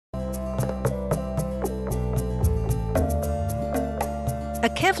A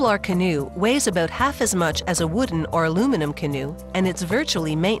Kevlar canoe weighs about half as much as a wooden or aluminum canoe, and it's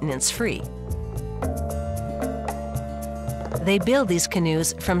virtually maintenance-free. They build these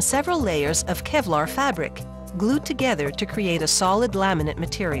canoes from several layers of Kevlar fabric, glued together to create a solid laminate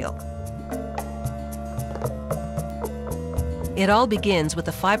material. It all begins with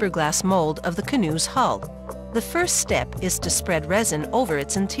a fiberglass mold of the canoe's hull. The first step is to spread resin over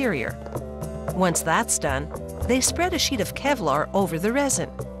its interior. Once that's done, they spread a sheet of Kevlar over the resin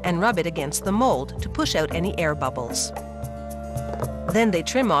and rub it against the mold to push out any air bubbles. Then they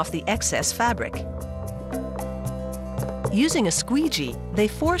trim off the excess fabric. Using a squeegee, they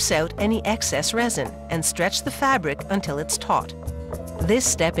force out any excess resin and stretch the fabric until it's taut. This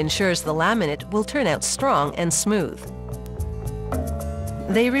step ensures the laminate will turn out strong and smooth.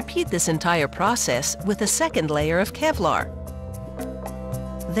 They repeat this entire process with a second layer of Kevlar.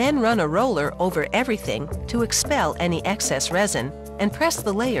 Then run a roller over everything to expel any excess resin and press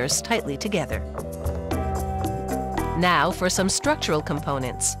the layers tightly together. Now for some structural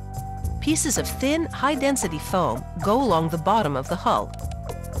components. Pieces of thin, high-density foam go along the bottom of the hull.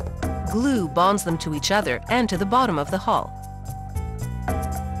 Glue bonds them to each other and to the bottom of the hull.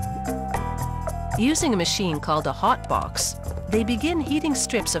 Using a machine called a hot box, they begin heating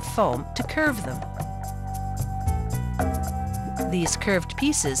strips of foam to curve them. These curved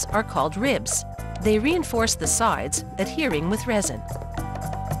pieces are called ribs. They reinforce the sides, adhering with resin.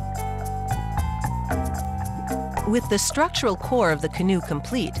 With the structural core of the canoe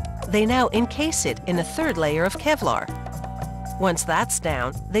complete, they now encase it in a third layer of Kevlar. Once that's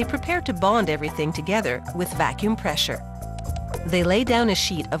down, they prepare to bond everything together with vacuum pressure. They lay down a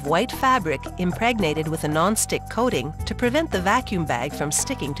sheet of white fabric impregnated with a non-stick coating to prevent the vacuum bag from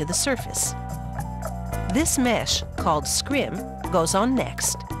sticking to the surface. This mesh, called scrim, goes on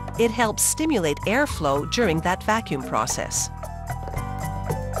next. It helps stimulate airflow during that vacuum process.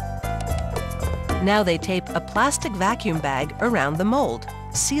 Now they tape a plastic vacuum bag around the mold,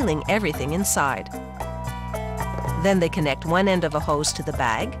 sealing everything inside. Then they connect one end of a hose to the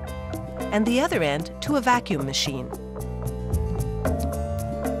bag and the other end to a vacuum machine.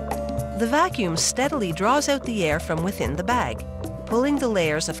 The vacuum steadily draws out the air from within the bag, pulling the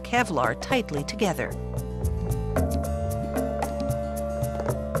layers of Kevlar tightly together.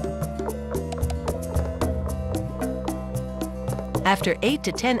 After 8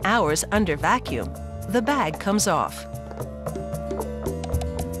 to 10 hours under vacuum, the bag comes off.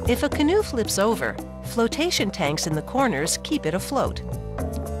 If a canoe flips over, flotation tanks in the corners keep it afloat.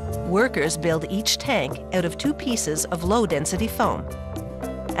 Workers build each tank out of 2 pieces of low-density foam.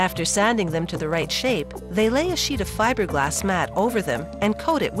 After sanding them to the right shape, they lay a sheet of fiberglass mat over them and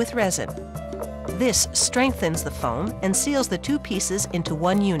coat it with resin. This strengthens the foam and seals the 2 pieces into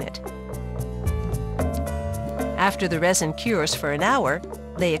one unit. After the resin cures for an hour,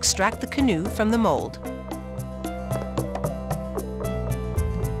 they extract the canoe from the mold.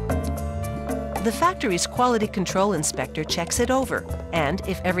 The factory's quality control inspector checks it over and,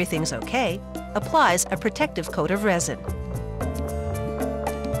 if everything's okay, applies a protective coat of resin.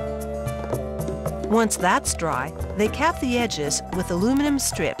 Once that's dry, they cap the edges with aluminum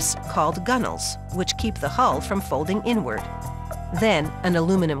strips called gunnels, which keep the hull from folding inward. Then an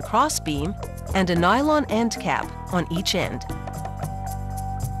aluminum crossbeam and a nylon end cap on each end.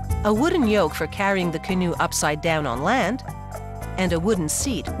 A wooden yoke for carrying the canoe upside down on land, and a wooden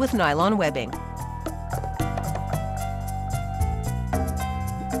seat with nylon webbing.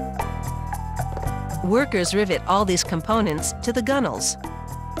 Workers rivet all these components to the gunnels,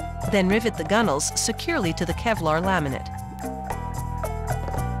 then rivet the gunnels securely to the Kevlar laminate.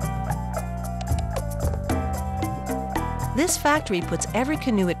 This factory puts every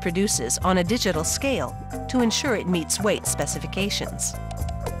canoe it produces on a digital scale to ensure it meets weight specifications.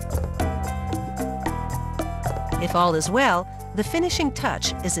 If all is well, the finishing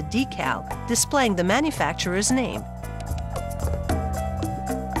touch is a decal displaying the manufacturer's name.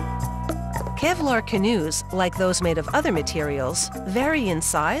 Kevlar canoes, like those made of other materials, vary in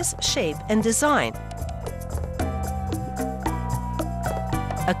size, shape, and design.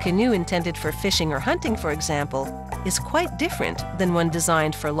 A canoe intended for fishing or hunting, for example, is quite different than one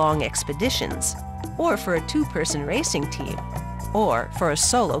designed for long expeditions, or for a 2-person racing team, or for a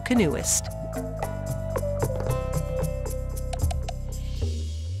solo canoeist.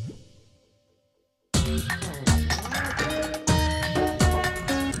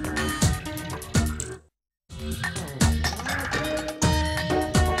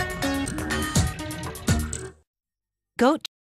 Go